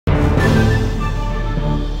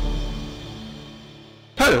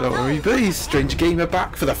Hello everybody, Strange Gamer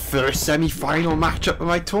back for the first semi-final matchup of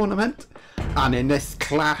my tournament. And in this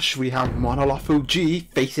clash we have Monolopho G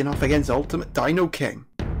facing off against UlitmateDinoKing,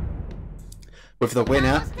 with the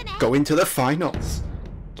winner going to the finals.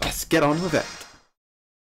 Let's get on with it.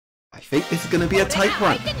 I think this is going to be a tight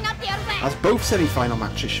one, as both semi-final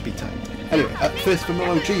matches should be tight. Anyway, up first for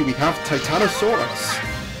Mono G we have Dinosaur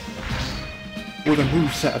with a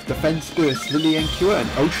moveset of Defense Burst, Lily Cure and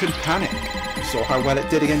Ocean Panic. We saw how well it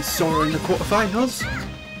did against Sora in the quarterfinals.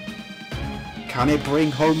 Can it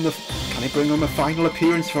bring home the final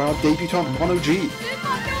appearance for our debutant Mono G?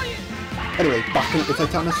 Anyway, backing up the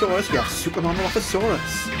Titanosaurus, we have Super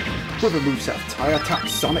Monolophosaurus with a moveset of Tie Attack,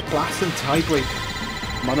 Sonic Blast and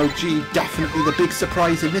Tiebreaker. Mono G definitely the big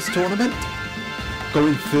surprise in this tournament,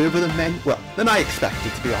 going further than I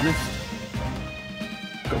expected, to be honest.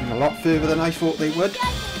 Going a lot further than I thought they would.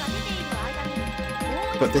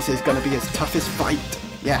 But this is going to be his toughest fight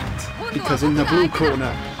yet, because in the blue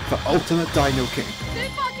corner for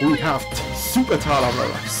UlitmateDinoKing we have Super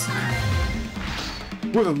Talaros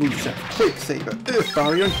with a moveset of Quick Saber, Earth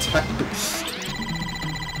Barrier and Tech Boost.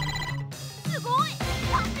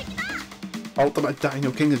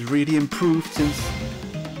 UlitmateDinoKing has really improved since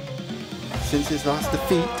his last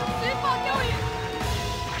defeat.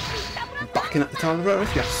 Backing up the Talaros,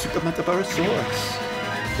 we have Super Metabarosaurus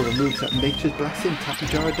with a moveset Nature's Blessing,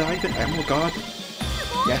 Tapijara Dive and Emerald Guard.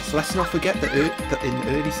 Yes, let's not forget that in the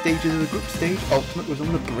early stages of the group stage, Ultimate was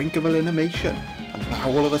on the brink of elimination, and now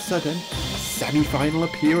all of a sudden, a semi-final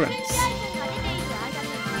appearance.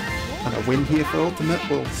 And a win here for Ultimate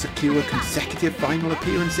will secure consecutive final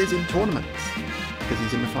appearances in tournaments, because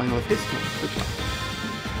he's in the final of his tournament as well.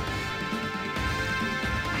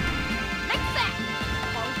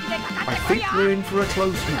 I think we're in for a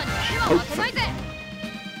close match, hopefully.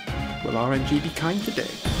 Will RNG be kind today?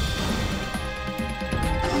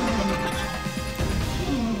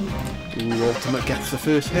 Ooh, Ultimate gets the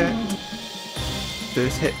first hit.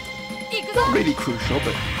 First hit, not really crucial,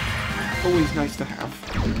 but always nice to have.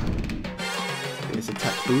 Here's a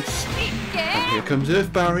Tech Boost, and here comes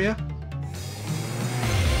Earth Barrier.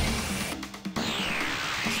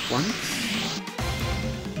 Just once.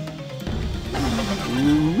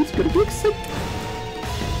 Ooh, it's gonna be exciting.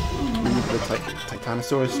 The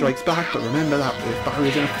Titanosaurus strikes back, but remember that Earth Barrier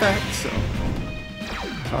is in effect, so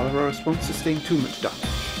Talaros won't sustain too much damage.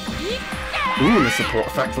 Ooh, and the support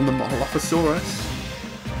effect from the Monolophosaurus.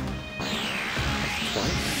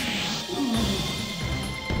 Twice.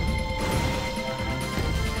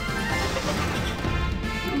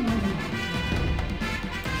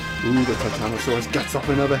 Ooh, the Titanosaurus gets off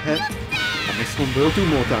another hit, and this one will do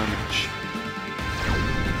more damage.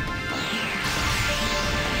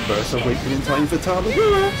 Burst Awakening in time for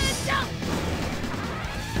Talaros.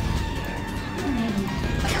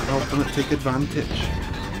 Can Ultimate take advantage?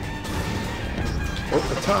 Oh,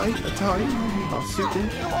 a tie. I'll suit him.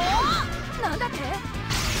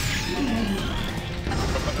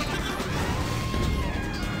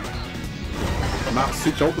 And that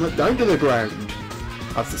suits Ultimate down to the ground,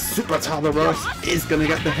 as the Super Talaros is going to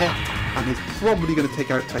get the hit, and is probably going to take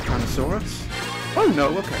out Titanosaurus. Oh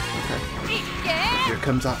no, okay. Here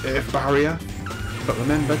comes that Earth Barrier, but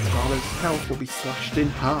remember, Tala's health will be slashed in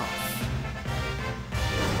half.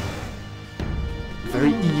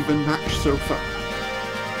 Very even match so far.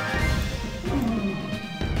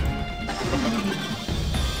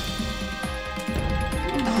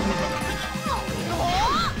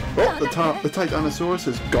 Oh, the Titanosaurus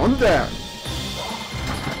has gone down.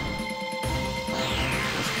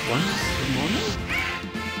 Just once, good morning.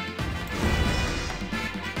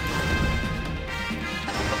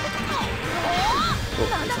 Oh,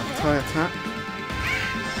 there's a tie attack.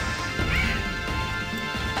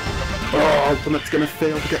 Oh, Ultimate's going to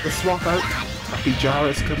fail to get the swap out.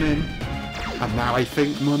 Tapijara's come in. And now I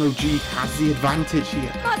think Mono G has the advantage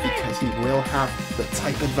here, because he will have the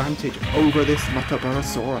type advantage over this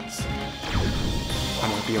Metabarosaurus.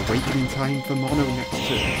 And it'll be awakening time for Mono next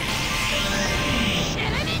turn.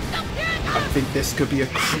 I think this could be a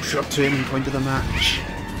crucial turning point of the match.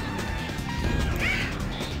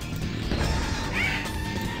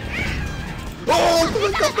 Oh,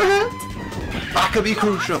 Ultimate got the hit! That could be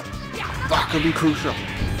crucial. That could be crucial.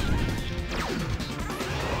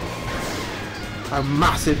 How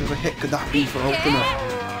massive of a hit could that be for Ultimate?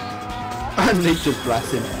 And Nature's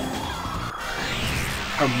Blessing.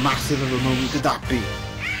 How massive of a moment could that be?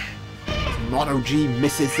 As Mono G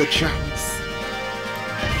misses the chance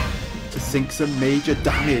to sink some major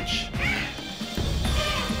damage.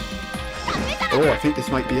 Oh, I think this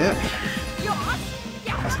might be it.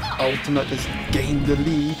 As Ultimate has gained the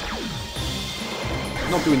lead.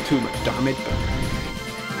 Not doing too much damage, but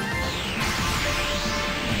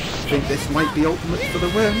I think this might be ultimate for the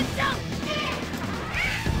win.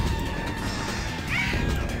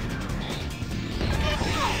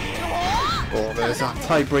 Oh, there's that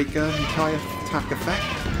tiebreaker entire attack effect.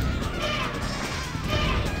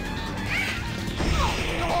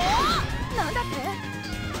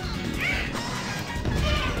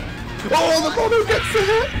 Oh, the Mono gets the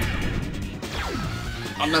hit!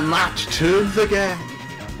 And the match turns again.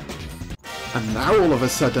 And now all of a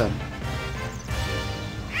sudden,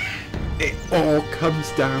 it all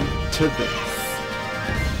comes down to this.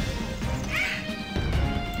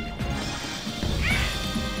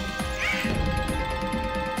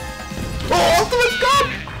 Oh, Ultimate's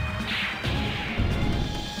gone!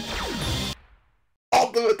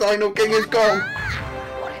 UlitmateDinoKing is gone!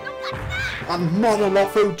 And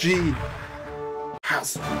Monolopho G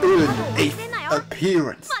has earned an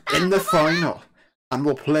appearance in the final and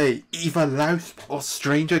will play either Louse or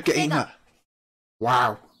Stranger Gamer.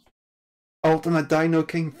 Wow.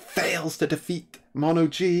 UlitmateDinoKing fails to defeat Mono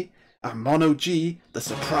G, and Mono G, the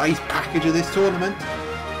surprise package of this tournament,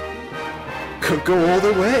 could go all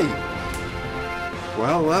the way.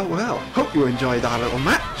 Well, well, well. Hope you enjoyed that little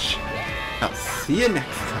match. I'll see you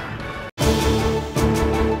next time.